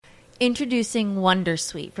Introducing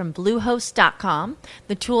Wondersuite from Bluehost.com,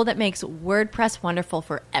 the tool that makes WordPress wonderful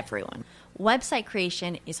for everyone. Website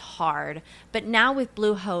creation is hard, but now with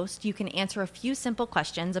Bluehost, you can answer a few simple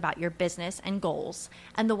questions about your business and goals,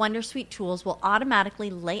 and the Wondersuite tools will automatically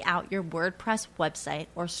lay out your WordPress website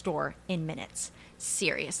or store in minutes.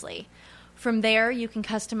 Seriously. From there, you can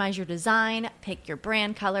customize your design, pick your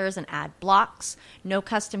brand colors, and add blocks. No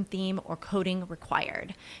custom theme or coding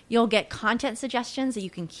required. You'll get content suggestions that you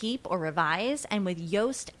can keep or revise, and with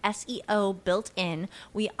Yoast SEO built in,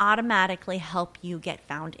 we automatically help you get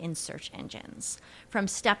found in search engines. From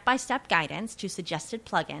step-by-step guidance to suggested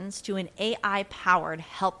plugins to an AI-powered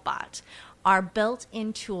help bot, our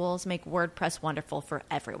built-in tools make WordPress wonderful for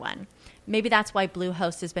everyone. Maybe that's why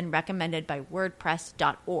Bluehost has been recommended by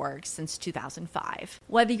WordPress.org since 2005.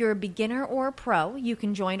 Whether you're a beginner or a pro, you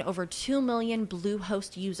can join over 2 million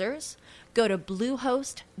Bluehost users. Go to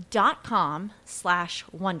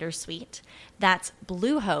bluehost.com/wondersuite. That's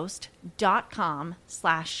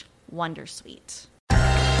bluehost.com/wondersuite.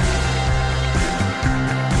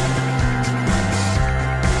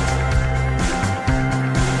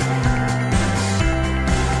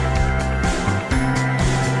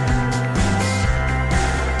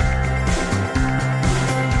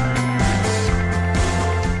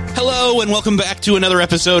 Hello, and welcome back to another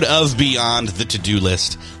episode of Beyond the To-Do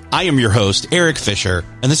List. I am your host, Eric Fisher,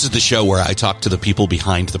 and this is the show where I talk to the people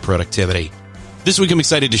behind the productivity. This week, I'm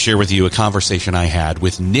excited to share with you a conversation I had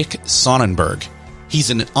with Nick Sonnenburg.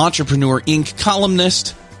 He's an Entrepreneur Inc.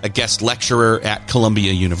 columnist, a guest lecturer at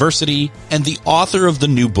Columbia University, and the author of the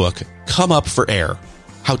new book, Come Up for Air: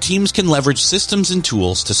 How Teams Can Leverage Systems and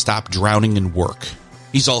Tools to Stop Drowning in Work.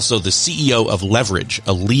 He's also the CEO of Leverage,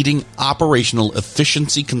 a leading operational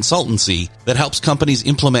efficiency consultancy that helps companies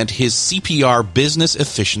implement his CPR business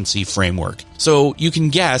efficiency framework. So you can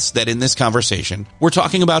guess that in this conversation, we're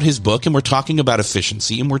talking about his book, and we're talking about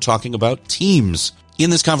efficiency, and we're talking about teams. In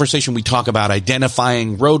this conversation, we talk about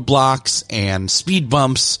identifying roadblocks and speed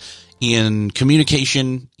bumps in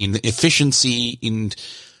communication, in efficiency, in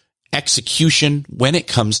execution when it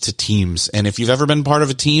comes to teams. And if you've ever been part of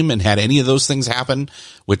a team and had any of those things happen,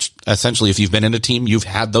 which essentially if you've been in a team, you've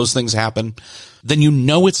had those things happen, then you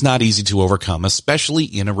know it's not easy to overcome, especially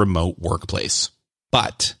in a remote workplace.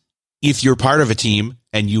 But if you're part of a team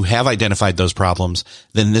and you have identified those problems,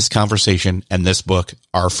 then this conversation and this book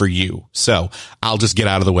are for you. So I'll just get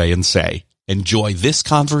out of the way and say, enjoy this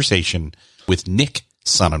conversation with Nick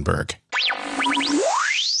Sonnenburg.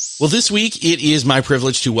 Well, this week, it is my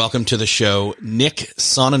privilege to welcome to the show Nick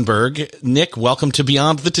Sonnenburg. Nick, welcome to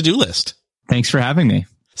Beyond the To-Do List. Thanks for having me.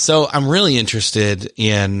 So I'm really interested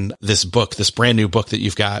in this book, this brand new book that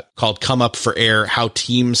you've got called Come Up for Air: How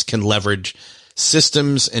Teams Can Leverage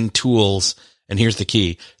Systems and Tools, and here's the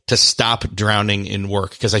key, to stop drowning in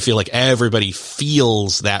work. Because I feel like everybody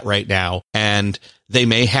feels that right now, and they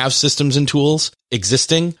may have systems and tools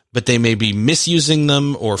existing, but they may be misusing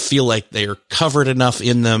them or feel like they're covered enough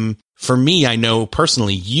in them. For me, I know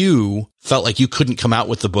personally, you felt like you couldn't come out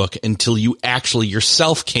with the book until you actually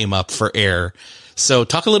yourself came up for air. So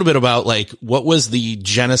talk a little bit about what was the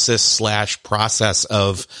genesis / process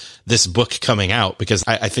of this book coming out? Because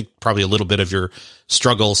I think probably a little bit of your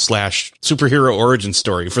struggle / superhero origin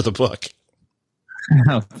story for the book.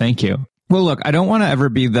 Oh, thank you. Well, look, I don't want to ever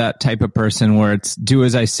be that type of person where it's do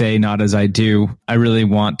as I say, not as I do. I really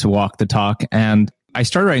want to walk the talk. And I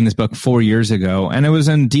started writing this book 4 years ago, and it was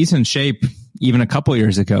in decent shape even a couple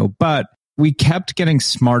years ago. But we kept getting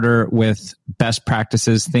smarter with best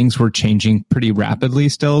practices. Things were changing pretty rapidly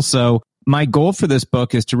still. So my goal for this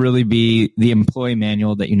book is to really be the employee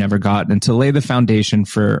manual that you never got, and to lay the foundation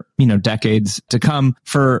for, decades to come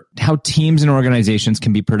for how teams and organizations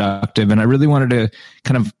can be productive. And I really wanted to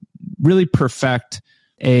kind of really perfect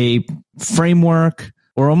a framework,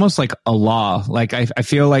 or almost like a law. I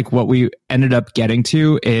feel like what we ended up getting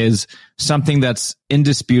to is something that's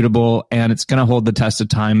indisputable, and it's going to hold the test of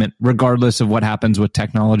time. And regardless of what happens with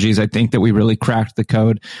technologies, I think that we really cracked the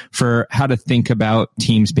code for how to think about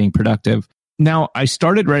teams being productive. Now, I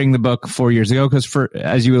started writing the book 4 years ago because,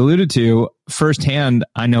 as you alluded to, firsthand,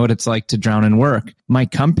 I know what it's like to drown in work. My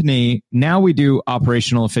company, now we do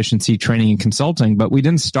operational efficiency training and consulting, but we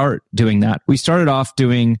didn't start doing that. We started off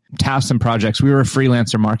doing tasks and projects. We were a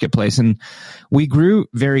freelancer marketplace, and we grew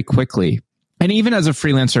very quickly. And even as a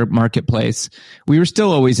freelancer marketplace, we were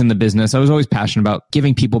still always in the business. I was always passionate about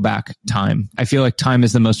giving people back time. I feel like time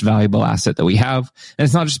is the most valuable asset that we have. And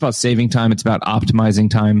it's not just about saving time, it's about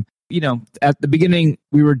optimizing time. At the beginning,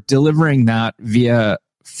 we were delivering that via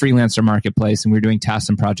freelancer marketplace, and we were doing tasks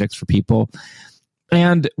and projects for people.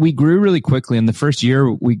 And we grew really quickly. In the first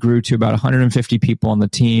year, we grew to about 150 people on the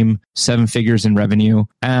team, 7 figures in revenue.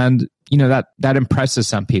 And, that impresses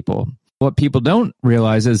some people. What people don't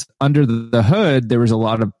realize is under the hood, there was a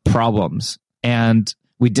lot of problems. And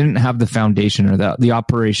we didn't have the foundation or the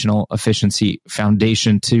operational efficiency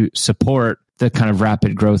foundation to support the kind of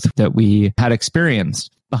rapid growth that we had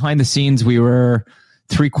experienced. Behind the scenes, we were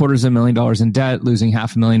 $750,000 in debt, losing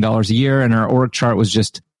 $500,000 a year. And our org chart was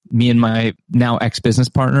just me and my now ex-business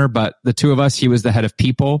partner. But the two of us, he was the head of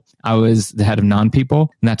people. I was the head of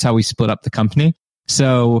non-people. And that's how we split up the company.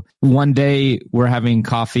 So one day we're having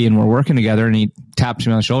coffee and we're working together, and he taps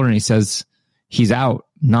me on the shoulder and he says, he's out,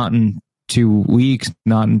 not in 2 weeks,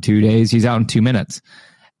 not in 2 days. He's out in 2 minutes.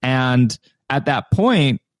 And at that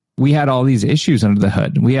point, we had all these issues under the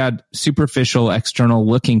hood. We had superficial, external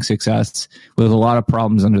looking success with a lot of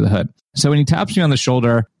problems under the hood. So when he taps me on the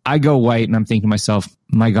shoulder, I go white and I'm thinking to myself,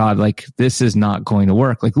 my God, this is not going to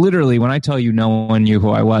work. Literally, when I tell you no one knew who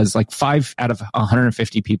I was, 5 out of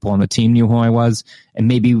 150 people on the team knew who I was, and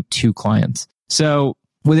maybe 2 clients. So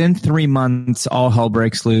within 3 months, all hell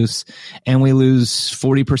breaks loose and we lose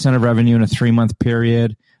 40% of revenue in a 3-month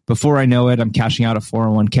period. Before I know it, I'm cashing out a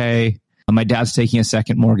 401k. My dad's taking a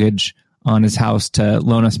second mortgage on his house to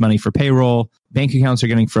loan us money for payroll. Bank accounts are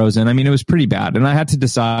getting frozen. It was pretty bad. And I had to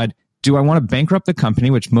decide, do I want to bankrupt the company,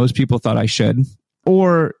 which most people thought I should,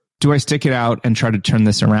 or do I stick it out and try to turn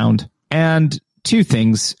this around? And 2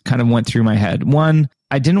 things kind of went through my head. One,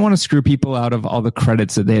 I didn't want to screw people out of all the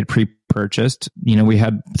credits that they had pre-purchased. We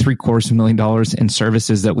had $750,000 in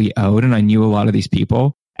services that we owed, and I knew a lot of these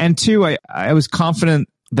people. And 2, I was confident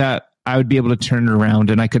that I would be able to turn it around,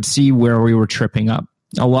 and I could see where we were tripping up.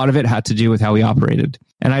 A lot of it had to do with how we operated.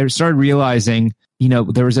 And I started realizing,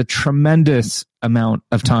 there was a tremendous amount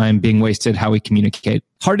of time being wasted how we communicate.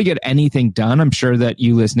 Hard to get anything done. I'm sure that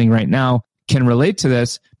you listening right now can relate to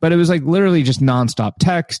this, but it was literally just nonstop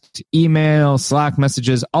text, email, Slack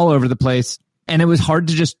messages all over the place. And it was hard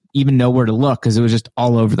to just even know where to look because it was just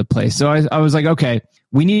all over the place. So I was like, okay,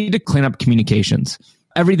 we need to clean up communications.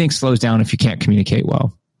 Everything slows down if you can't communicate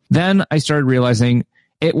well. Then I started realizing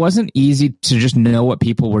it wasn't easy to just know what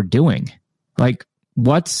people were doing.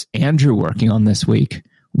 What's Andrew working on this week?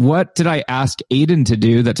 What did I ask Aiden to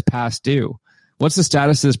do that's past due? What's the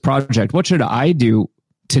status of this project? What should I do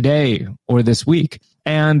today or this week?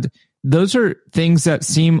 And those are things that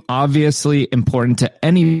seem obviously important to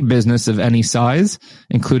any business of any size,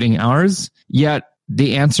 including ours, yet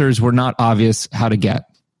the answers were not obvious how to get.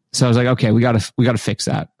 So I was like, okay, we got to fix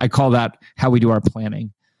that. I call that how we do our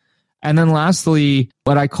planning. And then lastly,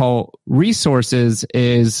 what I call resources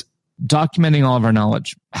is documenting all of our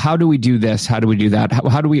knowledge. How do we do this? How do we do that?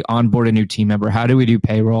 How do we onboard a new team member? How do we do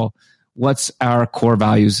payroll? What's our core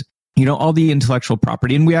values? All the intellectual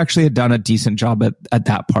property. And we actually had done a decent job at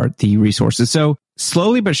that part, the resources. So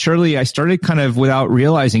slowly but surely, I started kind of, without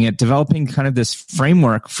realizing it, developing kind of this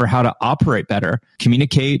framework for how to operate better,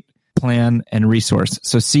 communicate, plan, and resource.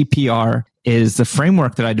 So CPR is the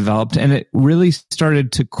framework that I developed, and it really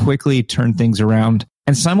started to quickly turn things around.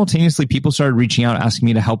 And simultaneously, people started reaching out, asking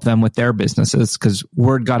me to help them with their businesses because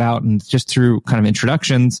word got out, and just through kind of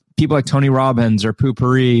introductions, people like Tony Robbins or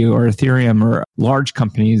Poo-Pourri or Ethereum or large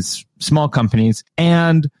companies, small companies.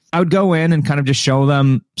 And I would go in and kind of just show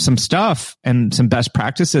them some stuff and some best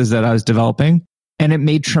practices that I was developing. And it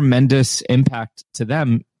made tremendous impact to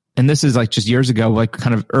them. And this is just years ago,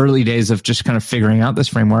 kind of early days of just kind of figuring out this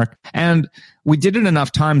framework. And we did it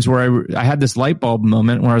enough times where I had this light bulb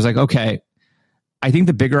moment where I was like, okay, I think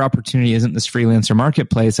the bigger opportunity isn't this freelancer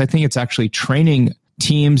marketplace. I think it's actually training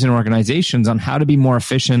teams and organizations on how to be more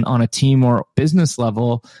efficient on a team or business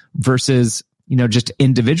level versus, just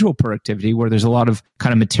individual productivity, where there's a lot of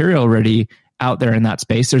kind of material already out there in that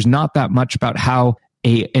space. There's not that much about how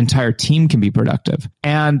an entire team can be productive.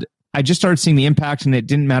 And I just started seeing the impact, and it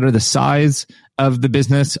didn't matter the size of the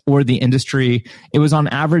business or the industry. It was on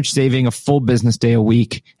average saving a full business day a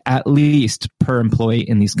week, at least per employee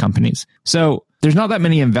in these companies. So there's not that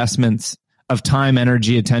many investments of time,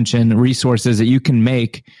 energy, attention, resources that you can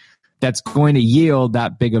make that's going to yield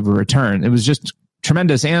that big of a return. It was just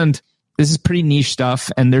tremendous. And this is pretty niche stuff.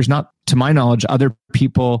 And there's not, to my knowledge, other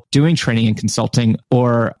people doing training and consulting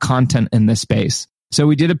or content in this space. So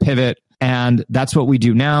we did a pivot, and that's what we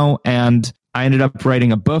do now. And I ended up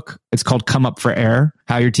writing a book. It's called Come Up for Air,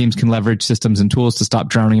 How Your Teams Can Leverage Systems and Tools to Stop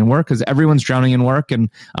Drowning in Work, because everyone's drowning in work. And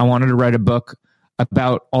I wanted to write a book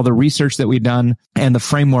about all the research that we've done and the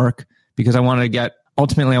framework, because I want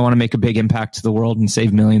to make a big impact to the world and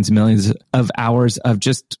save millions and millions of hours of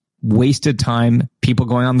just wasted time, people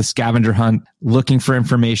going on the scavenger hunt, looking for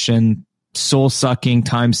information, soul-sucking,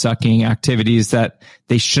 time-sucking activities that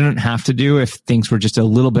they shouldn't have to do if things were just a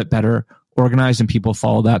little bit better organized and people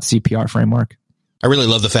follow that CPR framework. I really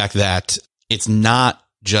love the fact that it's not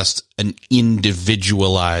just an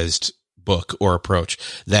individualized book or approach,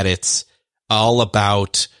 that it's all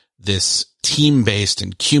about this team-based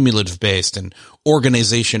and cumulative-based and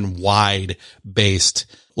organization-wide based,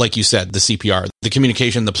 like you said, the CPR, the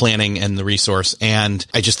communication, the planning, and the resource. And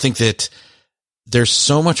I just think that there's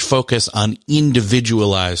so much focus on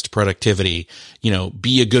individualized productivity.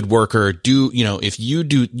 Be a good worker. If you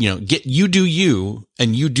do, you do you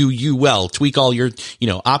and you do you well, tweak all your,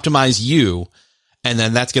 optimize you, and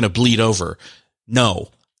then that's going to bleed over. No,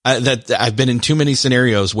 I've been in too many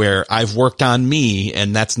scenarios where I've worked on me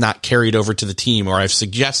and that's not carried over to the team, or I've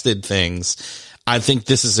suggested things. I think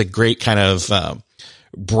this is a great kind of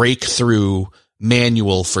breakthrough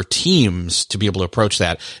manual for teams to be able to approach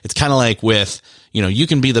that. It's kind of like with, you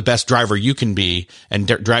can be the best driver you can be and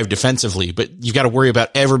drive defensively, but you got to worry about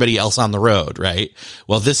everybody else on the road, right?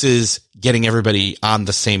 Well, this is getting everybody on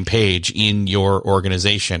the same page in your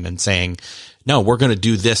organization and saying, no, we're going to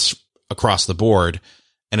do this across the board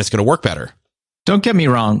and it's going to work better. Don't get me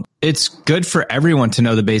wrong. It's good for everyone to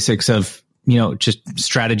know the basics of, just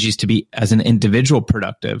strategies to be as an individual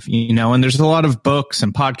productive, and there's a lot of books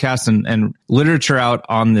and podcasts and literature out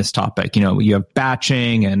on this topic. You have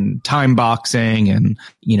batching and time boxing and,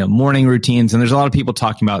 morning routines. And there's a lot of people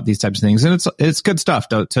talking about these types of things, and it's good stuff.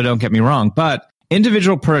 So don't get me wrong, but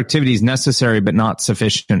individual productivity is necessary, but not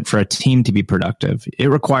sufficient for a team to be productive. It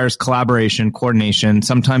requires collaboration, coordination.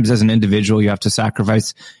 Sometimes as an individual, you have to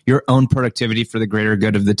sacrifice your own productivity for the greater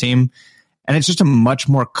good of the team. And it's just a much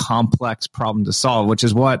more complex problem to solve, which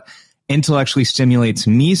is what intellectually stimulates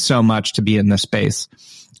me so much to be in this space.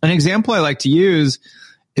 An example I like to use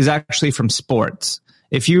is actually from sports.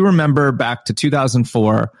 If you remember back to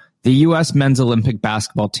 2004, the U.S. men's Olympic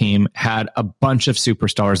basketball team had a bunch of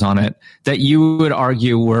superstars on it that you would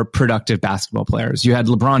argue were productive basketball players. You had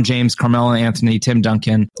LeBron James, Carmelo Anthony, Tim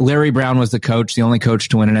Duncan. Larry Brown was the coach, the only coach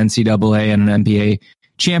to win an NCAA and an NBA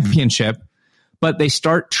championship. But they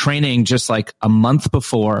start training just like a month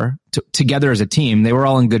before together as a team. They were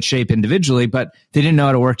all in good shape individually, but they didn't know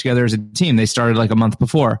how to work together as a team. They started like a month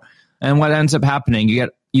before. And what ends up happening,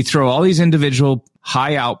 you throw all these individual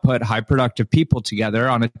high output, high productive people together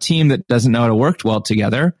on a team that doesn't know how to work well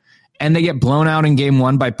together. And they get blown out in game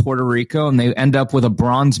one by Puerto Rico, and they end up with a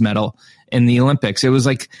bronze medal in the Olympics. It was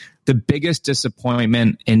like the biggest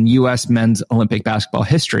disappointment in U.S. men's Olympic basketball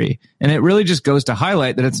history. And it really just goes to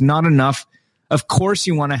highlight that it's not enough. Of course,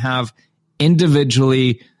 you want to have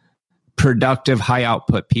individually productive, high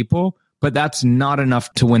output people, but that's not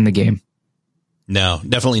enough to win the game. No,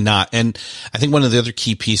 definitely not. And I think one of the other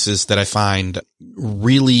key pieces that I find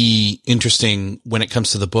really interesting when it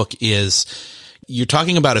comes to the book is you're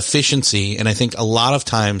talking about efficiency. And I think a lot of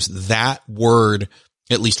times that word,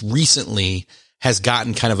 at least recently, has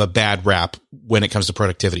gotten kind of a bad rap when it comes to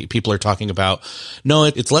productivity. People are talking about, no,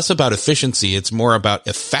 it's less about efficiency. It's more about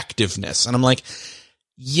effectiveness. And I'm like,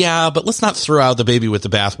 yeah, but let's not throw out the baby with the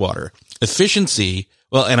bathwater. Efficiency.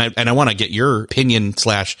 Well, and I want to get your opinion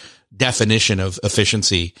 / definition of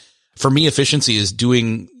efficiency. For me, efficiency is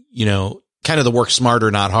doing, kind of the work smarter,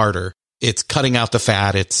 not harder. It's cutting out the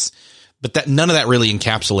fat. But that none of that really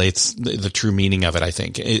encapsulates the true meaning of it. I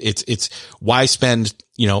think it's why spend,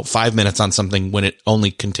 5 minutes on something when it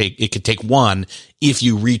could take one if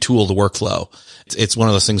you retool the workflow. It's one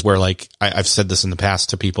of those things where, like, I've said this in the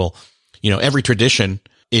past to people, every tradition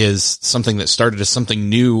is something that started as something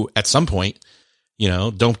new at some point.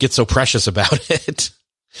 Don't get so precious about it.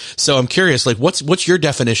 So I'm curious, like, what's your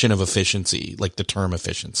definition of efficiency? Like the term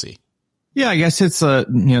efficiency? Yeah, I guess it's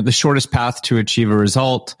the shortest path to achieve a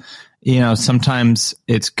result. Sometimes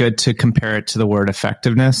it's good to compare it to the word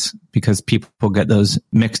effectiveness because people get those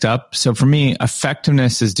mixed up. So for me,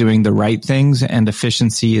 effectiveness is doing the right things and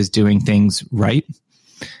efficiency is doing things right.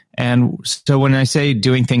 And so when I say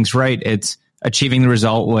doing things right, it's achieving the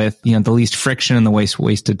result with, the least friction and the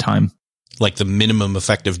wasted time. Like the minimum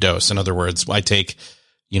effective dose. In other words, why take,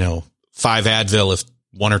 5 Advil if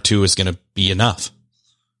 1 or 2 is going to be enough?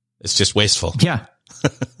 It's just wasteful. Yeah.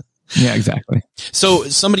 Yeah, exactly. So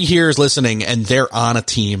somebody here is listening and they're on a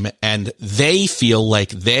team and they feel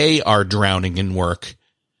like they are drowning in work,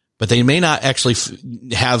 but they may not actually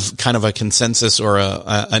have kind of a consensus or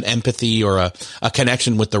an empathy or a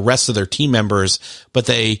connection with the rest of their team members, but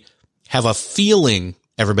they have a feeling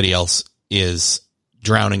everybody else is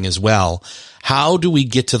drowning as well. How do we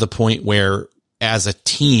get to the point where, as a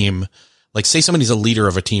team, like say somebody's a leader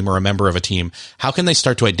of a team or a member of a team, how can they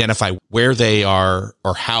start to identify where they are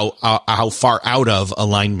or how far out of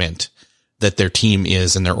alignment that their team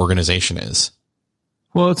is and their organization is?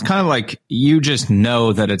 Well, it's kind of like you just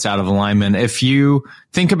know that it's out of alignment. If you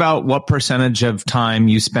think about what percentage of time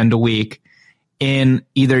you spend a week in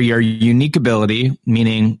either your unique ability,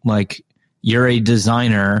 meaning like you're a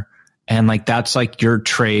designer and like that's like your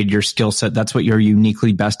trade, your skill set, that's what you're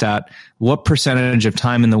uniquely best at. What percentage of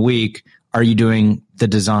time in the week are you doing the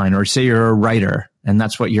design? Or say you're a writer and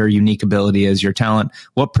that's what your unique ability is, your talent.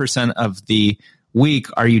 What percent of the week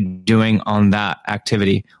are you doing on that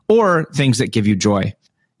activity or things that give you joy?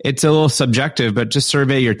 It's a little subjective, but just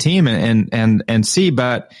survey your team and see.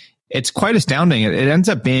 But it's quite astounding. It ends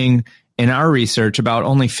up being, in our research, about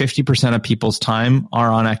only 50% of people's time are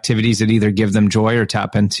on activities that either give them joy or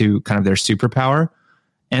tap into kind of their superpower.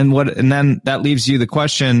 And then that leaves you the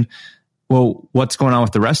question, well, what's going on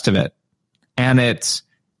with the rest of it? And it's,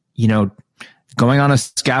 going on a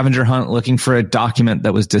scavenger hunt, looking for a document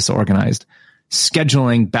that was disorganized,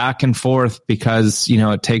 scheduling back and forth because,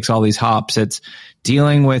 it takes all these hops. It's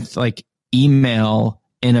dealing with like email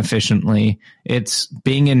inefficiently. It's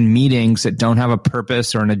being in meetings that don't have a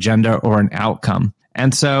purpose or an agenda or an outcome.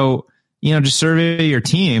 And so, just survey your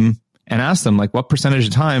team and ask them, like, what percentage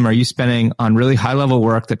of time are you spending on really high level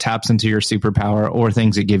work that taps into your superpower or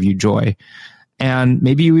things that give you joy? And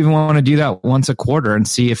maybe you even want to do that once a quarter and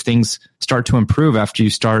see if things start to improve after you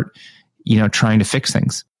start, trying to fix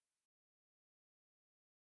things.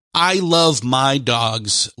 I love my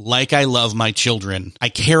dogs like I love my children. I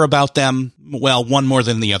care about them, well, one more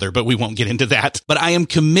than the other, but we won't get into that. But I am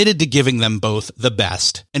committed to giving them both the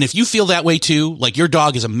best. And if you feel that way too, like your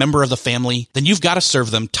dog is a member of the family, then you've got to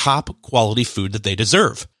serve them top quality food that they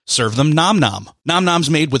deserve. Serve them Nom Nom. Nom Nom's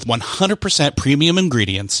made with 100% premium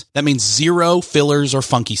ingredients. That means zero fillers or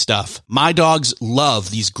funky stuff. My dogs love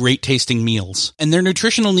these great tasting meals, and their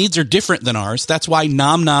nutritional needs are different than ours. That's why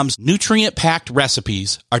Nom Nom's nutrient-packed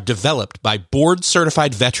recipes are developed by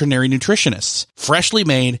board-certified veterinary nutritionists, freshly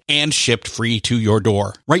made and shipped free to your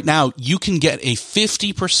door. Right now, you can get a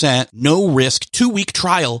 50% no-risk 2-week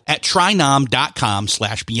trial at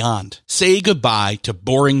trynom.com/beyond. Say goodbye to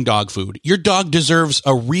boring dog food. Your dog deserves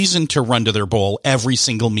a reason to run to their bowl every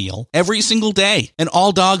single meal, every single day. And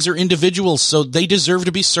all dogs are individuals, so they deserve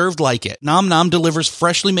to be served like it. Nom Nom delivers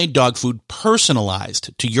freshly made dog food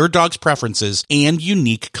personalized to your dog's preferences and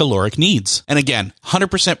unique caloric needs. And again,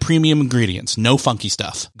 100% premium ingredients, no funky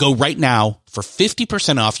stuff. Go right now for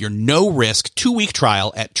 50% off your no-risk 2-week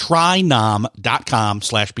trial at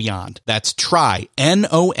trynom.com/beyond. That's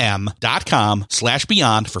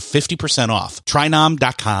trynom.com/beyond for 50% off.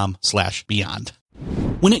 trynom.com/beyond.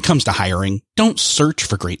 When it comes to hiring, don't search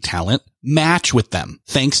for great talent. Match with them.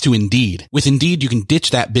 Thanks to Indeed. With Indeed, you can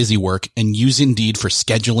ditch that busy work and use Indeed for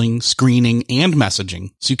scheduling, screening, and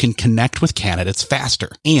messaging so you can connect with candidates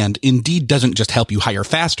faster. And Indeed doesn't just help you hire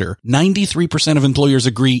faster. 93% of employers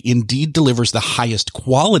agree Indeed delivers the highest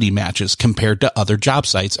quality matches compared to other job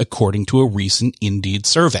sites, according to a recent Indeed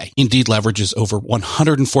survey. Indeed leverages over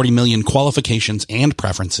 140 million qualifications and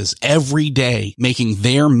preferences every day, making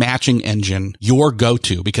their matching engine your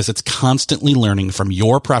go-to because it's constantly learning from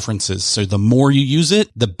your preferences. So the more you use it,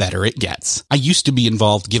 the better it gets. I used to be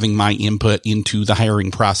involved giving my input into the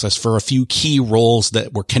hiring process for a few key roles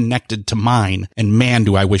that were connected to mine. And man,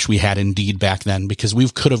 do I wish we had Indeed back then, because we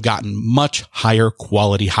could have gotten much higher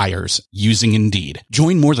quality hires using Indeed.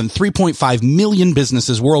 Join more than 3.5 million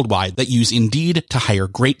businesses worldwide that use Indeed to hire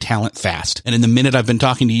great talent fast. And in the minute I've been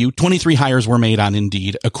talking to you, 23 hires were made on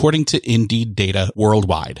Indeed, according to Indeed data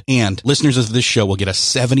worldwide. And listeners of this show will get a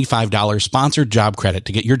 $75 sponsored job credit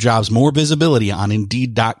to get your jobs more visibility on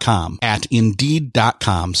Indeed.com at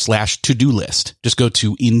Indeed.com/to-do list. Just go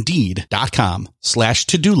to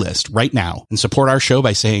Indeed.com/to-do list right now and support our show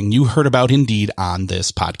by saying you heard about Indeed on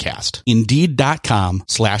this podcast.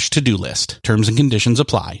 Indeed.com/to-do list. Terms and conditions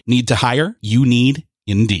apply. Need to hire? You need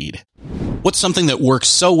Indeed. What's something that works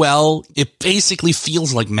so well, it basically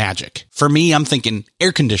feels like magic? For me, I'm thinking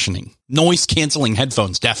air conditioning, noise canceling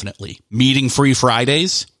headphones, definitely. Meeting free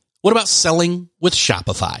Fridays? What about selling with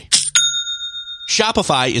Shopify?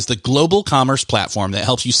 Shopify is the global commerce platform that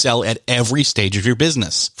helps you sell at every stage of your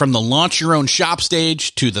business. From the launch your own shop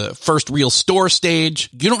stage to the first real store stage,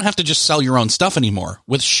 you don't have to just sell your own stuff anymore.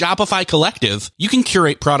 With Shopify Collective, you can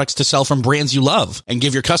curate products to sell from brands you love and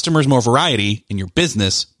give your customers more variety and your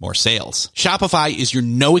business more sales. Shopify is your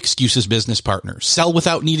no excuses business partner. Sell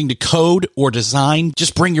without needing to code or design.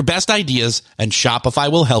 Just bring your best ideas and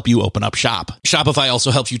Shopify will help you open up shop. Shopify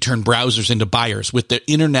also helps you turn browsers into buyers with the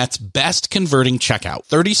internet's best converting checkout,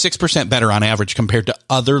 36% better on average compared to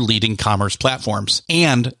other leading commerce platforms,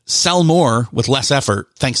 and sell more with less effort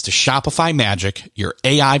thanks to Shopify Magic, your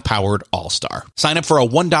AI-powered all-star. Sign up for a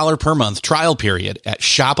 $1 per month trial period at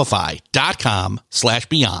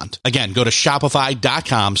shopify.com/beyond. Again, go to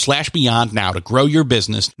shopify.com/beyond now to grow your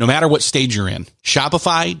business no matter what stage you're in.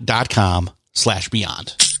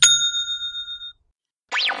 Shopify.com/beyond.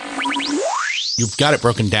 You've got it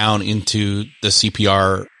broken down into the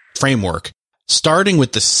CPR framework, starting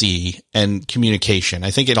with the C and communication. I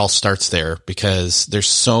think it all starts there because there's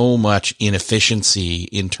so much inefficiency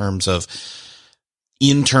in terms of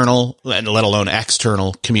internal and let alone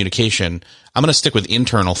external communication. I'm going to stick with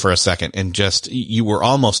internal for a second and just, you were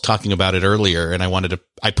almost talking about it earlier and I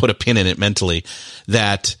put a pin in it mentally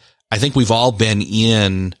that I think we've all been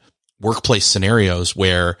in workplace scenarios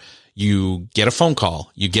where you get a phone call,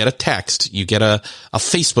 you get a text, you get a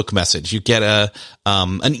Facebook message, you get an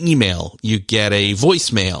email, you get a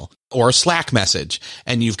voicemail or a Slack message,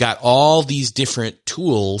 and you've got all these different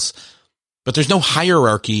tools, but there's no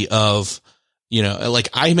hierarchy of, like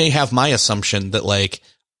I may have my assumption that like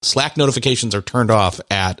Slack notifications are turned off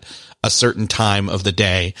at a certain time of the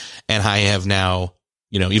day. And I have now,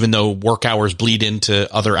 even though work hours bleed into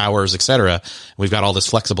other hours, et cetera, we've got all this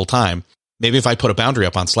flexible time. Maybe if I put a boundary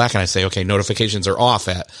up on Slack and I say, okay, notifications are off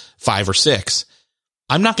at 5 or 6,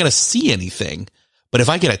 I'm not going to see anything. But if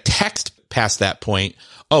I get a text past that point,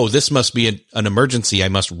 oh, this must be an emergency. I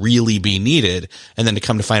must really be needed. And then to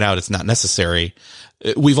come to find out it's not necessary.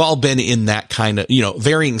 We've all been in that kind of,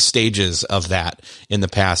 varying stages of that in the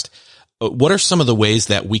past. What are some of the ways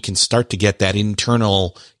that we can start to get that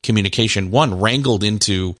internal communication, one, wrangled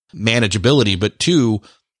into manageability, but two,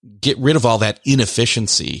 get rid of all that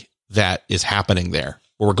inefficiency that is happening there,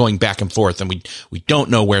 where we're going back and forth and we don't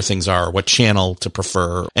know where things are, what channel to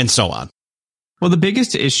prefer, and so on? Well, the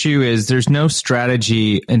biggest issue is there's no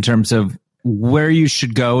strategy in terms of where you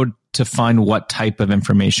should go to find what type of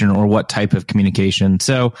information or what type of communication.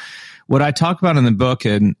 So what I talk about in the book,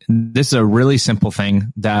 and this is a really simple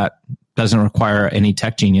thing that doesn't require any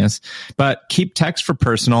tech genius, but keep text for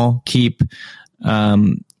personal, keep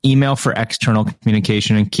email for external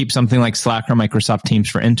communication, and keep something like Slack or Microsoft Teams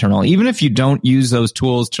for internal. Even if you don't use those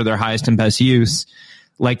tools to their highest and best use,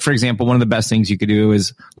 like, for example, one of the best things you could do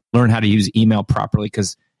is learn how to use email properly,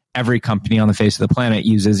 because every company on the face of the planet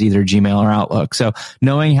uses either Gmail or Outlook. So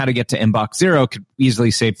knowing how to get to inbox zero could easily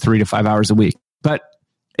save 3 to 5 hours a week. But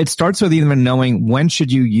it starts with even knowing when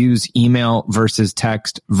should you use email versus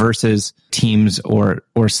text versus Teams or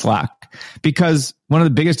Slack. Because one of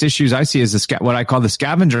the biggest issues I see is what I call the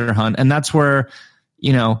scavenger hunt. And that's where,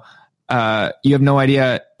 you have no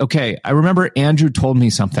idea. Okay, I remember Andrew told me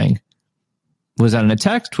something. Was that in a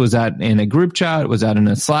text? Was that in a group chat? Was that in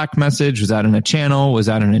a Slack message? Was that in a channel? Was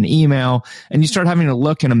that in an email? And you start having to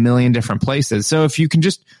look in a million different places. So if you can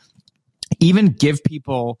just even give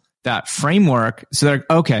people that framework, so they're,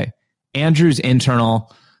 okay, Andrew's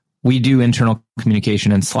internal, we do internal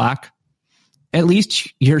communication in Slack. At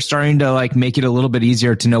least you're starting to like make it a little bit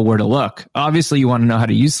easier to know where to look. Obviously, you want to know how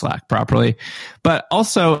to use Slack properly, but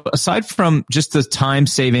also aside from just the time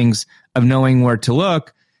savings of knowing where to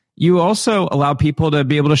look, you also allow people to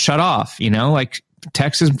be able to shut off, like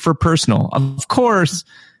text is for personal. Of course,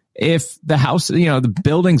 if the house, the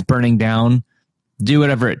building's burning down, do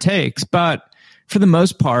whatever it takes. But for the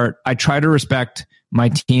most part, I try to respect my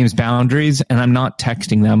team's boundaries, and I'm not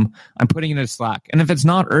texting them. I'm putting it in Slack. And if it's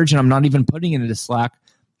not urgent, I'm not even putting it into Slack.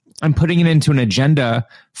 I'm putting it into an agenda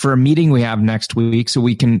for a meeting we have next week, so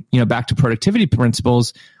we can, back to productivity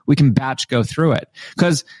principles, we can batch go through it.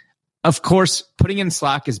 Because, of course, putting in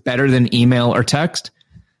Slack is better than email or text,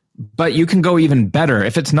 but you can go even better.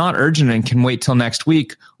 If it's not urgent and can wait till next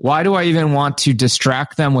week, why do I even want to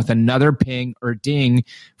distract them with another ping or ding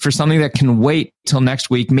for something that can wait till next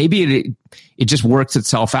week? Maybe it just works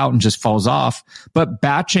itself out and just falls off. But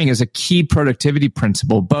batching is a key productivity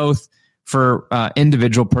principle, both for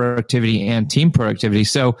individual productivity and team productivity.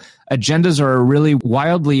 So agendas are a really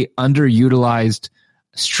wildly underutilized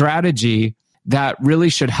strategy that really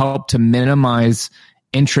should help to minimize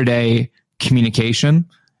intraday communication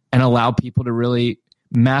and allow people to really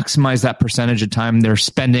maximize that percentage of time they're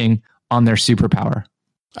spending on their superpower.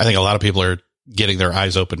 I think a lot of people are getting their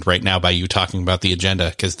eyes opened right now by you talking about the agenda,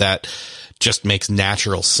 because that just makes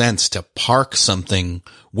natural sense to park something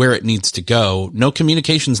where it needs to go. No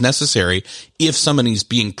communications necessary if somebody's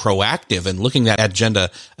being proactive and looking at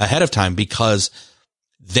agenda ahead of time because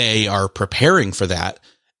they are preparing for that.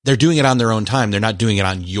 They're doing it on their own time. They're not doing it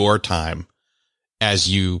on your time as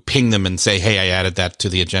you ping them and say, hey, I added that to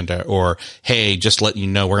the agenda, or, hey, just let you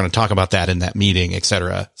know, we're going to talk about that in that meeting, et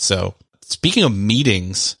cetera. So Speaking of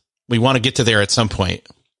meetings, we want to get to there at some point.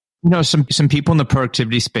 Some people in the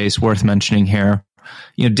productivity space worth mentioning here.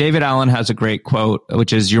 David Allen has a great quote,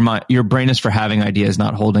 which is your brain is for having ideas,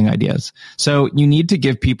 not holding ideas. So you need to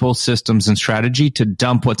give people systems and strategy to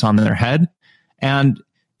dump what's on their head. And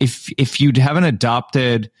if you haven't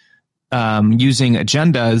adopted using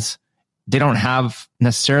agendas, they don't have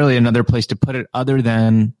necessarily another place to put it other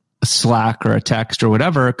than a Slack or a text or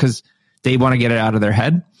whatever, because they want to get it out of their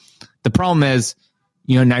head. The problem is,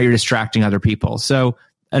 now you're distracting other people. So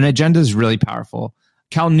an agenda is really powerful.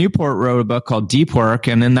 Cal Newport wrote a book called Deep Work.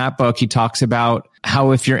 And in that book, he talks about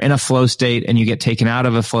how if you're in a flow state and you get taken out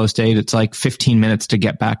of a flow state, it's like 15 minutes to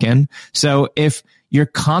get back in. So if you're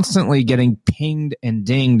constantly getting pinged and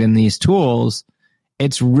dinged in these tools,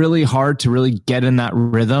 it's really hard to really get in that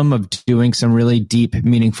rhythm of doing some really deep,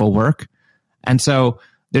 meaningful work. And so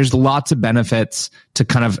there's lots of benefits to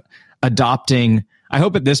kind of adopting. I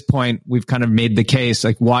hope at this point we've kind of made the case,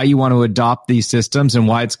 like why you want to adopt these systems and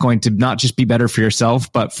why it's going to not just be better for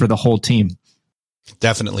yourself, but for the whole team.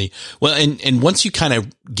 Definitely. Well, and once you kind of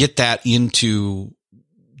get that into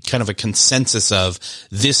kind of a consensus of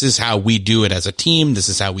this is how we do it as a team, this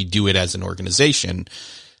is how we do it as an organization,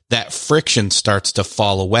 that friction starts to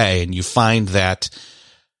fall away. And you find that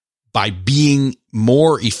by being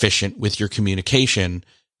more efficient with your communication,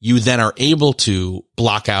 you then are able to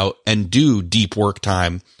block out and do deep work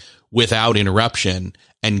time without interruption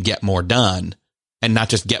and get more done. And not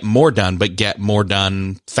just get more done, but get more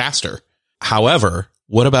done faster. However,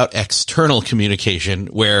 what about external communication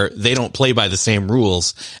where they don't play by the same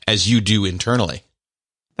rules as you do internally?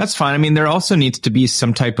 That's fine. I mean, there also needs to be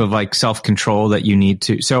some type of like self-control that you need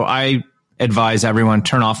to. So I advise everyone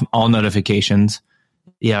turn off all notifications.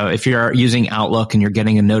 If you're using Outlook and you're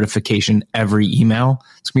getting a notification every email,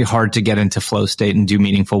 it's going to be hard to get into flow state and do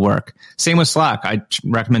meaningful work. Same with Slack. I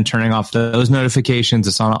recommend turning off those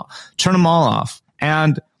notifications. Turn them all off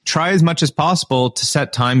and try as much as possible to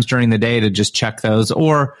set times during the day to just check those.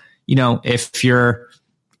 Or, if you're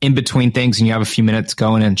in between things and you have a few minutes,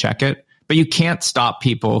 go in and check it. But you can't stop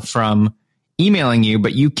people from emailing you,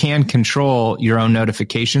 but you can control your own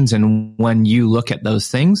notifications and when you look at those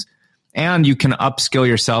things. And you can upskill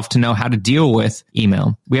yourself to know how to deal with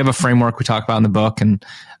email. We have a framework we talk about in the book. And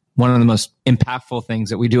one of the most impactful things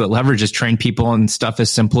that we do at Leverage is train people on stuff as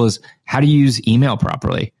simple as how to use email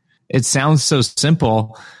properly. It sounds so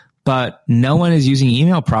simple, but no one is using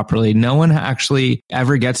email properly. No one actually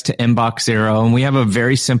ever gets to inbox zero. And we have a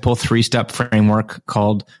very simple 3-step framework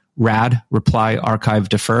called RAD, reply, archive,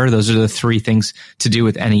 defer. Those are the 3 things to do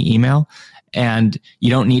with any email. And you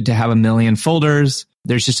don't need to have a million folders.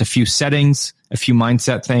 There's just a few settings, a few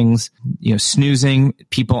mindset things, snoozing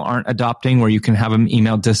people aren't adopting where you can have an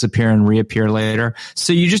email disappear and reappear later.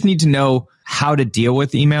 So you just need to know how to deal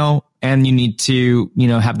with email and you need to,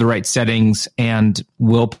 have the right settings and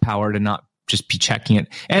willpower to not just be checking it.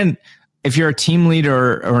 And if you're a team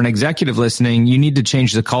leader or an executive listening, you need to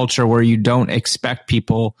change the culture where you don't expect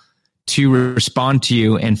people to respond to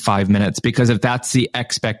you in 5 minutes, because if that's the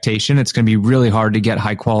expectation, it's going to be really hard to get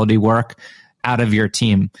high quality work out of your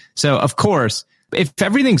team. So of course, if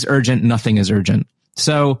everything's urgent, nothing is urgent.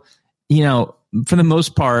 So, for the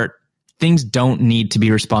most part, things don't need to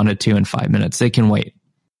be responded to in 5 minutes. They can wait.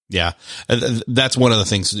 Yeah. That's one of the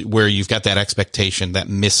things where you've got that expectation, that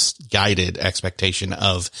misguided expectation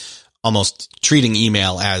of almost treating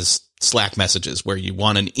email as Slack messages where you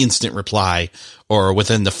want an instant reply or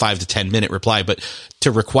within the 5 to 10 minute reply. But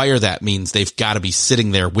to require that means they've got to be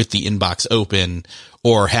sitting there with the inbox open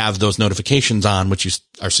or have those notifications on, which you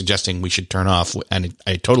are suggesting we should turn off. And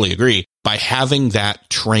I totally agree. By having that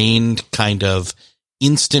trained kind of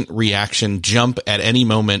instant reaction, jump at any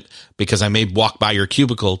moment because I may walk by your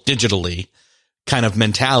cubicle digitally kind of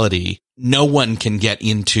mentality, no one can get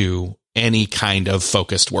into any kind of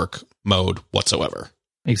focused work mode whatsoever.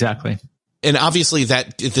 Exactly. And obviously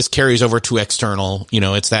that this carries over to external,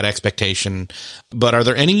 it's that expectation. But are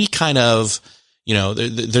there any kind of,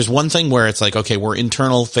 there's one thing where it's like, okay, we're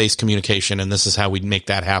internal face communication and this is how we make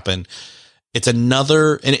that happen. It's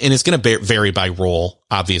another, and it's going to vary by role,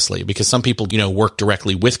 obviously, because some people, work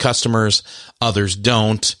directly with customers, others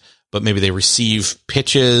don't, but maybe they receive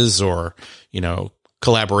pitches or,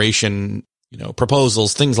 collaboration,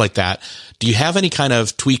 proposals, things like that. Do you have any kind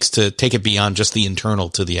of tweaks to take it beyond just the internal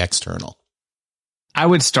to the external? I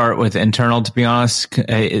would start with internal, to be honest.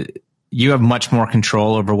 You have much more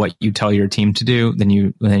control over what you tell your team to do than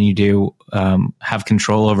you do have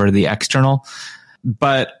control over the external.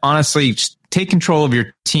 But honestly, just take control of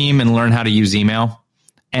your team and learn how to use email.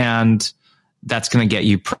 And that's going to get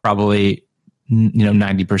you probably,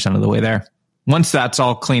 90% of the way there. Once that's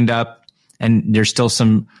all cleaned up, and there's still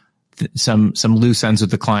some loose ends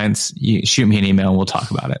with the clients, you shoot me an email and we'll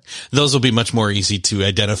talk about it. Those will be much more easy to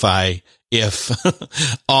identify if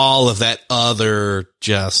all of that other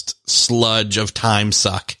just sludge of time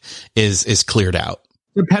suck is cleared out.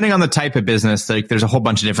 Depending on the type of business, like there's a whole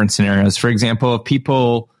bunch of different scenarios. For example, if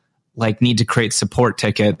people like need to create support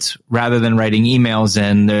tickets rather than writing emails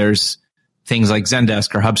in, there's things like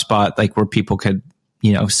Zendesk or HubSpot, like where people could,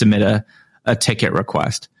 submit a ticket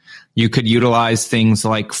request. You could utilize things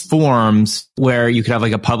like forms where you could have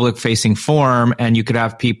like a public facing form and you could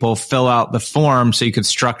have people fill out the form so you could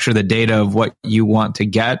structure the data of what you want to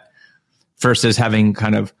get versus having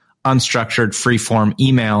kind of unstructured free form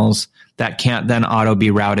emails that can't then auto be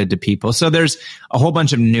routed to people. So there's a whole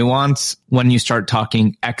bunch of nuance when you start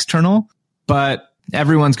talking external, but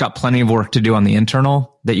everyone's got plenty of work to do on the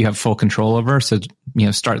internal that you have full control over. So,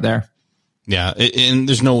 start there. Yeah. And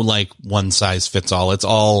there's no like one size fits all. It's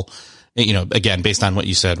all, again, based on what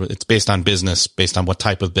you said, it's based on business, based on what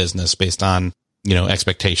type of business, based on,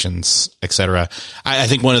 expectations, et cetera. I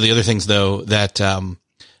think one of the other things though, that,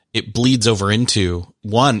 it bleeds over into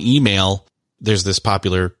one email. There's this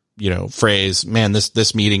popular, phrase, man,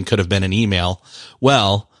 this meeting could have been an email.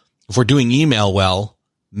 Well, if we're doing email well,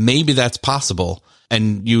 maybe that's possible.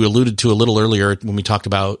 And you alluded to a little earlier when we talked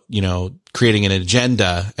about, creating an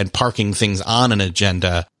agenda and parking things on an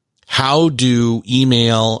agenda. How do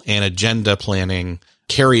email and agenda planning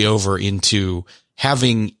carry over into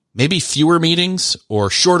having maybe fewer meetings or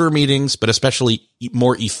shorter meetings, but especially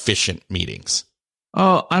more efficient meetings?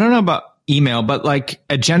 Oh, I don't know about email, but like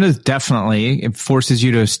agendas, definitely it forces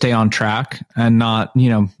you to stay on track and not,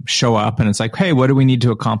 show up and it's like, hey, what do we need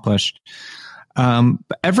to accomplish?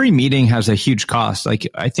 But every meeting has a huge cost. Like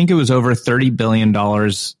I think it was over $30 billion.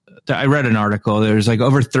 I read an article. There's like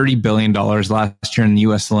over $30 billion last year in the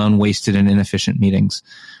US alone wasted in inefficient meetings.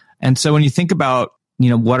 And so when you think about,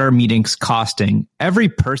 what are meetings costing? Every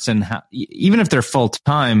person, even if they're full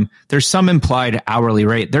time, there's some implied hourly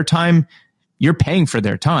rate. Their time, you're paying for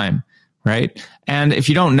their time, right? And if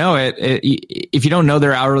you don't know if you don't know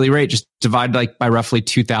their hourly rate, just divide like by roughly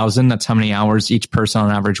 2,000. That's how many hours each person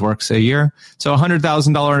on average works a year. So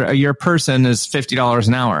 $100,000 a year person is $50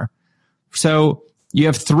 an hour. So you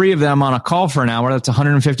have 3 of them on a call for an hour. That's a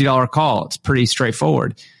 $150 call. It's pretty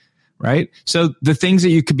straightforward, right? So the things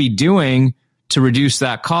that you could be doing to reduce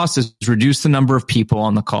that cost is reduce the number of people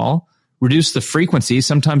on the call, reduce the frequency.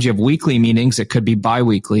 Sometimes you have weekly meetings. It could be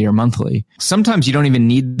biweekly or monthly. Sometimes you don't even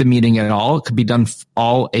need the meeting at all. It could be done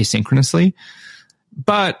all asynchronously.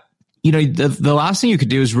 But, the last thing you could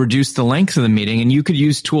do is reduce the length of the meeting. And you could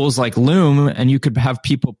use tools like Loom and you could have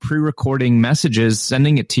people pre-recording messages,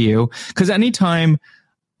 sending it to you. Because anytime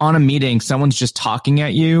on a meeting, someone's just talking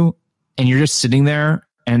at you and you're just sitting there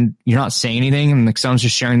and you're not saying anything and someone's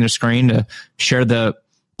just sharing their screen to share the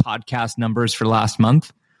podcast numbers for last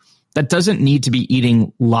month. That doesn't need to be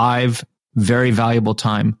eating live, very valuable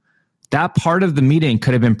time. That part of the meeting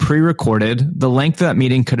could have been pre-recorded. The length of that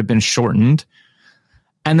meeting could have been shortened.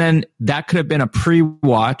 And then that could have been a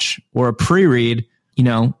pre-watch or a pre-read,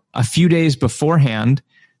 a few days beforehand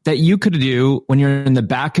that you could do when you're in the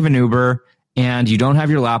back of an Uber and you don't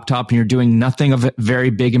have your laptop and you're doing nothing of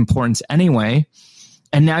very big importance anyway.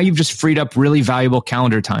 And now you've just freed up really valuable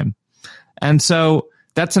calendar time. And so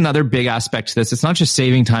that's another big aspect to this. It's not just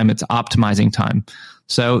saving time, it's optimizing time.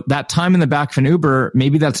 So that time in the back of an Uber,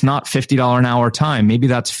 maybe that's not $50 an hour time. Maybe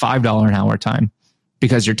that's $5 an hour time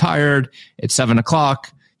because you're tired. It's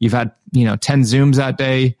 7:00. You've had, 10 Zooms that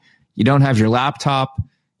day. You don't have your laptop.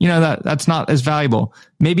 That's not as valuable.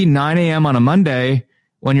 Maybe 9 a.m. on a Monday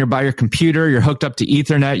when you're by your computer, you're hooked up to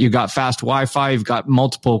Ethernet. You've got fast Wi-Fi. You've got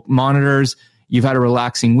multiple monitors. You've had a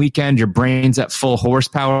relaxing weekend. Your brain's at full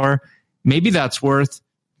horsepower. Maybe that's worth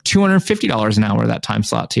 $250 an hour, that time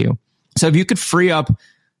slot to you. So if you could free up,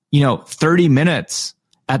 30 minutes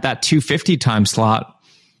at that $250 time slot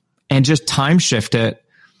and just time shift it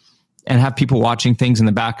and have people watching things in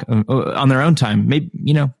the back on their own time, maybe,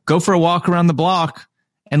 go for a walk around the block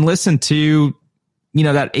and listen to,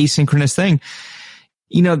 that asynchronous thing.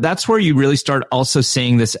 That's where you really start also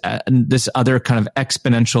seeing this other kind of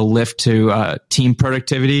exponential lift to team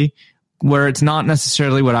productivity, where it's not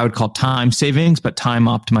necessarily what I would call time savings, but time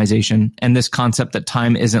optimization. And this concept that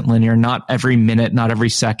time isn't linear. Not every minute, not every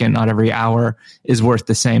second, not every hour is worth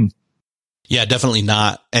the same. Yeah, definitely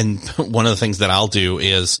not. And one of the things that I'll do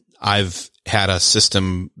is I've had a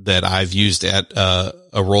system that I've used at a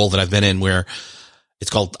role that I've been in where it's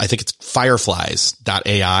called, I think it's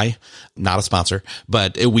fireflies.ai, not a sponsor,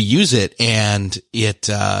 but we use it and it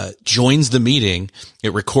joins the meeting.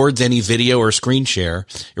 It records any video or screen share.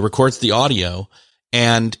 It records the audio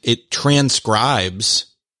and it transcribes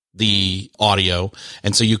the audio.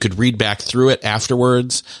 And so you could read back through it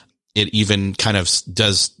afterwards. It even kind of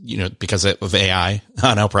does, because of AI,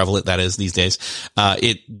 on how prevalent that is these days.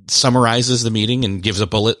 It summarizes the meeting and gives a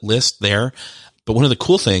bullet list there. But one of the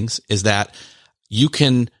cool things is that you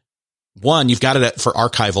can, one, you've got it for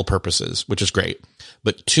archival purposes, which is great.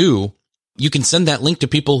 But two, you can send that link to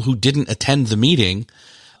people who didn't attend the meeting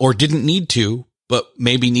or didn't need to, but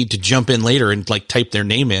maybe need to jump in later and like type their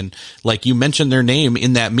name in. Like you mentioned their name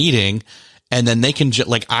in that meeting, and then they can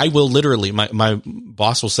I will literally, my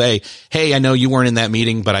boss will say, hey, I know you weren't in that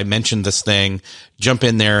meeting, but I mentioned this thing. Jump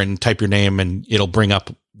in there and type your name, and it'll bring up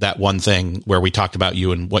that one thing where we talked about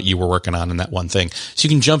you and what you were working on in that one thing. So you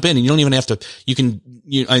can jump in and you don't even have to,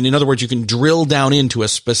 in other words, you can drill down into a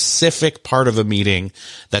specific part of a meeting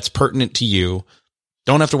that's pertinent to you.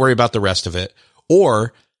 Don't have to worry about the rest of it.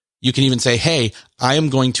 Or you can even say, hey, I am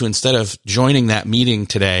going to, instead of joining that meeting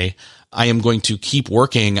today, I am going to keep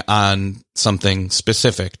working on something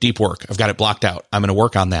specific, deep work. I've got it blocked out. I'm going to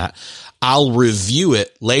work on that. I'll review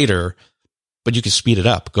it later, but you can speed it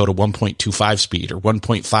up, go to 1.25 speed or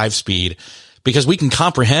 1.5 speed, because we can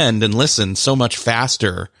comprehend and listen so much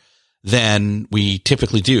faster than we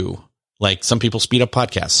typically do. Like some people speed up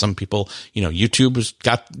podcasts. Some people, YouTube has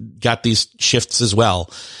got these shifts as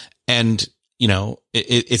well. And,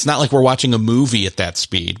 it's not like we're watching a movie at that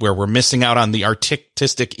speed where we're missing out on the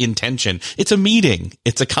artistic intention. It's a meeting.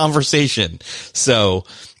 It's a conversation. So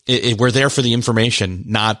we're there for the information,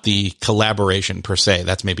 not the collaboration per se.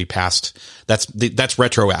 That's maybe past. That's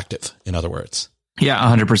retroactive, in other words. Yeah,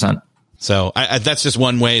 100%. So that's just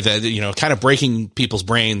one way that, kind of breaking people's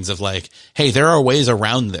brains of like, hey, there are ways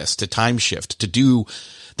around this to time shift,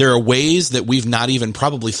 there are ways that we've not even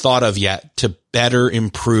probably thought of yet to better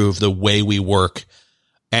improve the way we work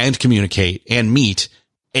and communicate and meet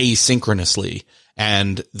asynchronously.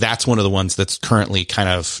 And that's one of the ones that's currently kind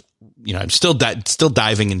of, I'm still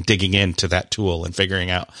diving and digging into that tool and figuring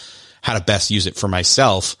out how to best use it for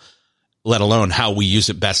myself, let alone how we use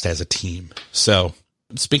it best as a team. So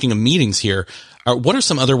speaking of meetings here, what are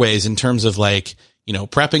some other ways in terms of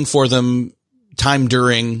prepping for them, time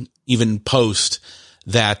during, even post,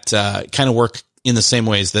 that kind of work in the same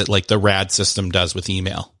ways that the RAD system does with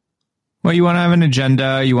email? Well, you want to have an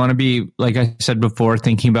agenda. You want to be, like I said before,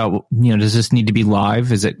 thinking about, does this need to be live?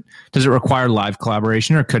 Does it require live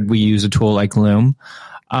collaboration, or could we use a tool like Loom?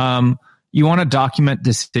 You want to document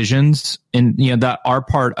decisions that are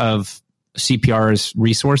part of CPR's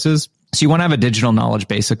resources. So you want to have a digital knowledge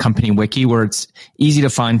base, a company wiki, where it's easy to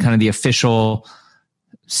find kind of the official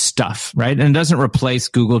stuff, right? And it doesn't replace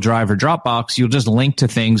Google Drive or Dropbox. You'll just link to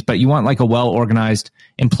things, but you want a well-organized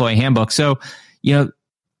employee handbook. So,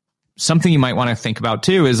 something you might want to think about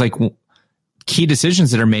too is key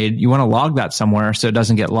decisions that are made. You want to log that somewhere so it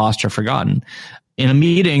doesn't get lost or forgotten. In a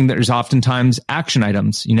meeting, there's oftentimes action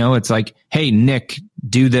items. It's like, hey, Nick,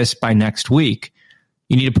 do this by next week.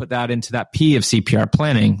 You need to put that into that P of CPR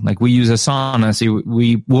planning. We use Asana, so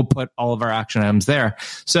we will put all of our action items there.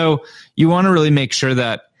 So you want to really make sure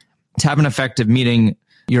that to have an effective meeting,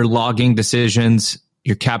 you're logging decisions,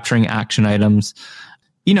 you're capturing action items,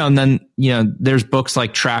 and then, there's books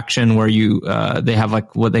like Traction where they have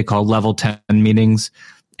what they call level 10 meetings,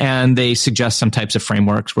 and they suggest some types of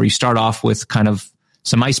frameworks where you start off with kind of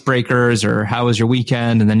some icebreakers, or how was your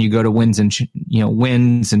weekend? And then you go to wins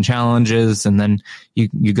and challenges. And then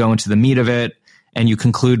you go into the meat of it, and you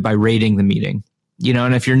conclude by rating the meeting,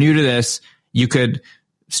 and if you're new to this, you could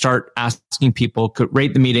start asking people, could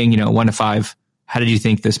rate the meeting, 1 to 5. How did you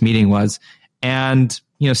think this meeting was? And,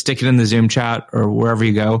 stick it in the Zoom chat or wherever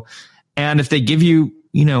you go. And if they give you,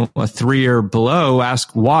 a 3 or below,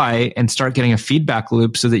 ask why, and start getting a feedback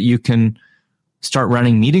loop so that you can start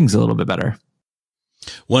running meetings a little bit better.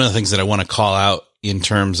 One of the things that I want to call out in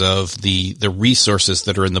terms of the resources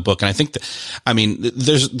that are in the book, and I think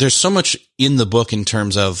there's so much in the book in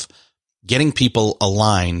terms of getting people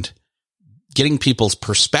aligned, getting people's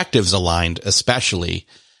perspectives aligned, especially,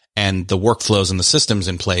 and the workflows and the systems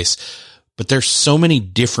in place. But there's so many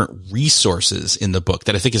different resources in the book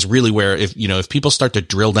that I think is really where, if people start to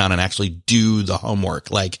drill down and actually do the homework,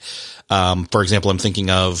 for example, I'm thinking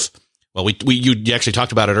of, well, you actually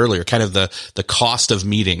talked about it earlier, kind of the cost of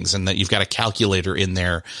meetings, and that you've got a calculator in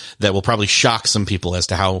there that will probably shock some people as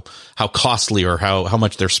to how costly or how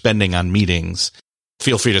much they're spending on meetings.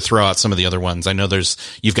 Feel free to throw out some of the other ones. I know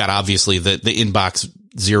you've got obviously the Inbox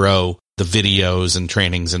Zero, the videos and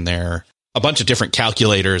trainings in there, a bunch of different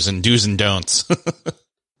calculators and do's and don'ts.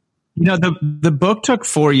 The book took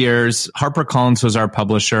 4 years. HarperCollins was our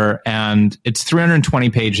publisher, and it's 320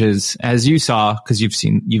 pages, as you saw, because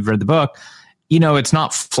you've read the book. it's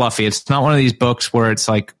not fluffy. It's not one of these books where it's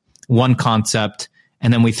like one concept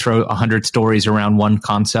and then we throw 100 stories around one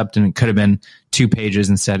concept, and it could have been 2 pages.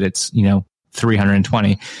 Instead, it's,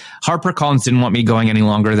 320. HarperCollins didn't want me going any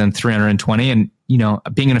longer than 320. And,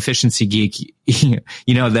 being an efficiency geek,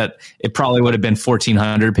 that it probably would have been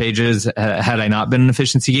 1,400 pages had I not been an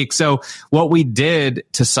efficiency geek. So what we did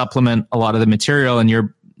to supplement a lot of the material, and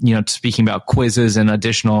you're, speaking about quizzes and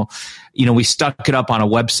additional, we stuck it up on a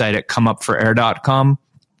website at comeupforair.com.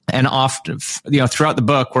 And often, throughout the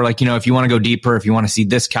book, we're like, if you want to go deeper, if you want to see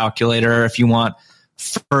this calculator, if you want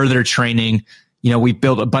further training, we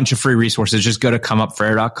built a bunch of free resources. Just go to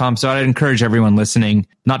comeupforair.com. So I'd encourage everyone listening,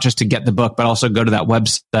 not just to get the book, but also go to that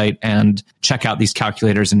website and check out these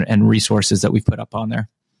calculators and resources that we've put up on there.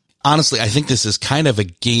 Honestly, I think this is kind of a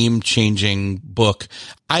game-changing book.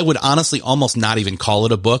 I would honestly almost not even call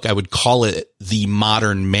it a book. I would call it the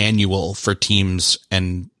modern manual for teams.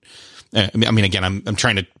 And I mean, again, I'm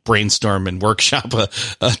trying to brainstorm and workshop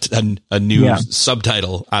a new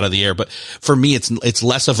subtitle out of the air. But for me, it's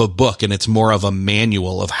less of a book and it's more of a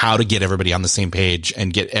manual of how to get everybody on the same page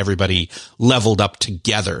and get everybody leveled up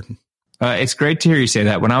together. It's great to hear you say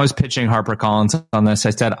that. When I was pitching HarperCollins on this, I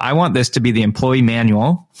said, I want this to be the employee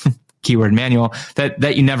manual, keyword manual,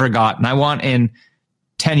 that you never got. And I want in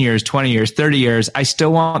 10 years, 20 years, 30 years, I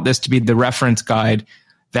still want this to be the reference guide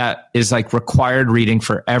that is like required reading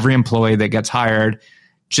for every employee that gets hired,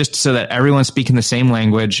 just so that everyone's speaking the same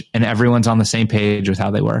language and everyone's on the same page with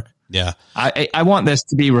how they work. Yeah. I want this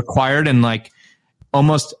to be required, and like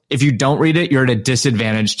almost if you don't read it, you're at a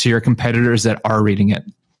disadvantage to your competitors that are reading it.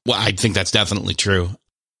 Well, I think that's definitely true.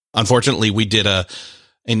 Unfortunately, we did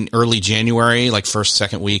in early January, like first,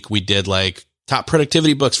 second week, we did like top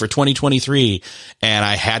productivity books for 2023. And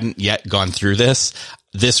I hadn't yet gone through this.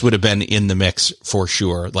 This would have been in the mix for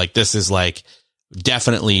sure. Like this is like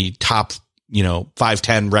definitely top,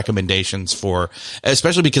 5-10 recommendations for,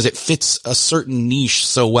 especially because it fits a certain niche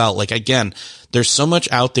so well. Like again, there's so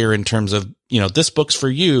much out there in terms of, this book's for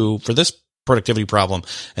you for this productivity problem.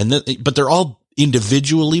 But they're all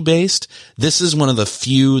individually based. This is one of the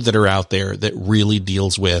few that are out there that really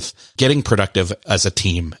deals with getting productive as a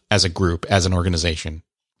team, as a group, as an organization.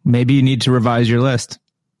 Maybe you need to revise your list.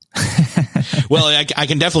 Well, I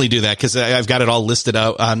can definitely do that because I've got it all listed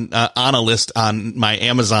out on a list on my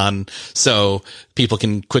Amazon, so people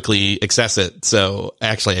can quickly access it. So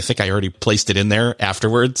actually, I think I already placed it in there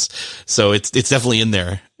afterwards. So it's definitely in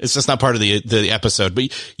there. It's just not part of the episode, but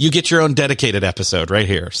you get your own dedicated episode right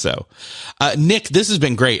here. So, Nick, this has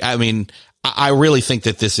been great. I mean, I really think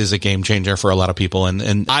that this is a game changer for a lot of people,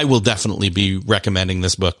 and I will definitely be recommending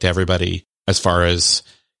this book to everybody as far as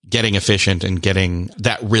getting efficient and getting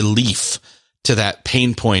that relief to that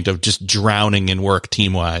pain point of just drowning in work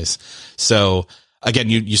team wise. So again,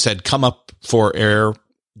 you said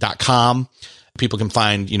comeupforair.com. People can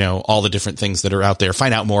find, all the different things that are out there.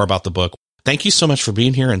 Find out more about the book. Thank you so much for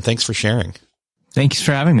being here, and thanks for sharing. Thanks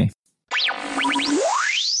for having me.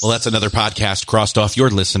 Well, that's another podcast crossed off your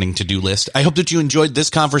listening to-do list. I hope that you enjoyed this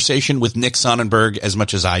conversation with Nick Sonnenburg as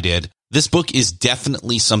much as I did. This book is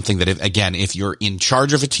definitely something that, if you're in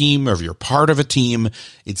charge of a team or if you're part of a team,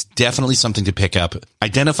 it's definitely something to pick up.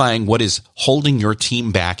 Identifying what is holding your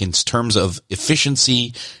team back in terms of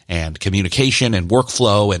efficiency and communication and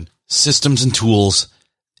workflow and systems and tools.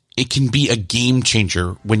 It can be a game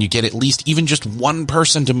changer when you get at least even just one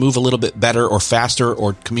person to move a little bit better or faster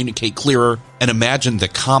or communicate clearer. And imagine the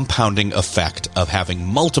compounding effect of having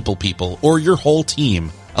multiple people or your whole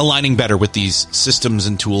team aligning better with these systems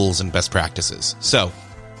and tools and best practices. So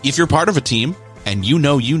if you're part of a team and you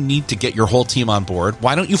need to get your whole team on board,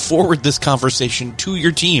 why don't you forward this conversation to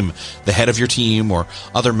your team, the head of your team or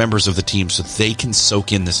other members of the team, so they can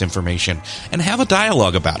soak in this information and have a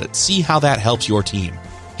dialogue about it. See how that helps your team.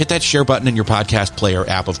 Hit that share button in your podcast player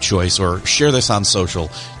app of choice or share this on social.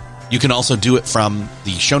 You can also do it from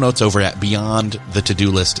the show notes over at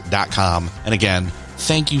beyondthetodolist.com. And again,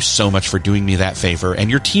 thank you so much for doing me that favor and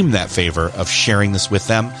your team that favor of sharing this with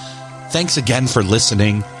them. Thanks again for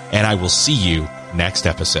listening, and I will see you next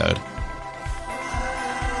episode.